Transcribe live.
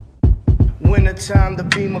wintertime, the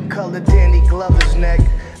beamer color Danny Glover's neck.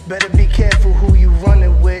 Better be careful who you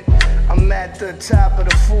running with. I'm at the top of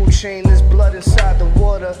the food chain, there's blood inside the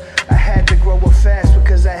water. I had to grow up fast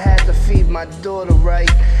because I had to feed my daughter right.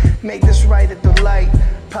 Make this right at the light,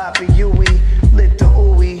 Papa Yui, lit the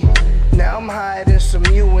ooey. Now I'm hiding some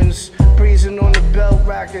Ewins, breezing on the belt,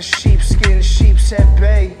 rocking sheepskin, sheepshead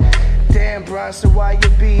bay. Damn, Bronson, why you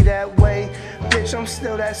be that way? Bitch, I'm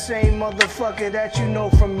still that same motherfucker that you know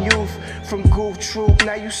from youth, from Goof Troop.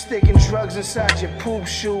 Now you sticking drugs inside your poop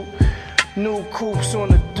chute. New coops on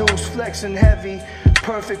the deuce, flexing heavy.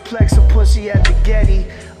 Perfect plex a pussy at the Getty.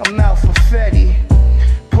 I'm out for Fetty.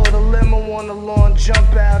 Pull the limo on the lawn,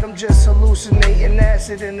 jump out. I'm just hallucinating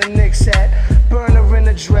acid in the Knicks hat. Burner in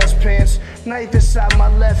the dress pants. Knife inside my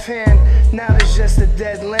left hand. Now there's just a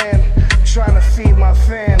dead lamb. Trying to feed my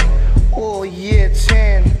fam. All year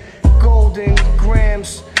tan. Golden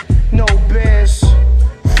grams. No bears.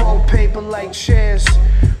 Faux paper like chairs.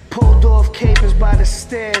 Pulled off capers by the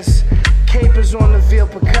stairs. Capers on the veal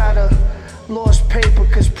piccata. Lost paper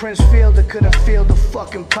cause Prince Fielder couldn't feel the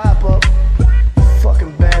fucking pop-up.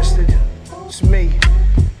 Fucking bastard. It's me.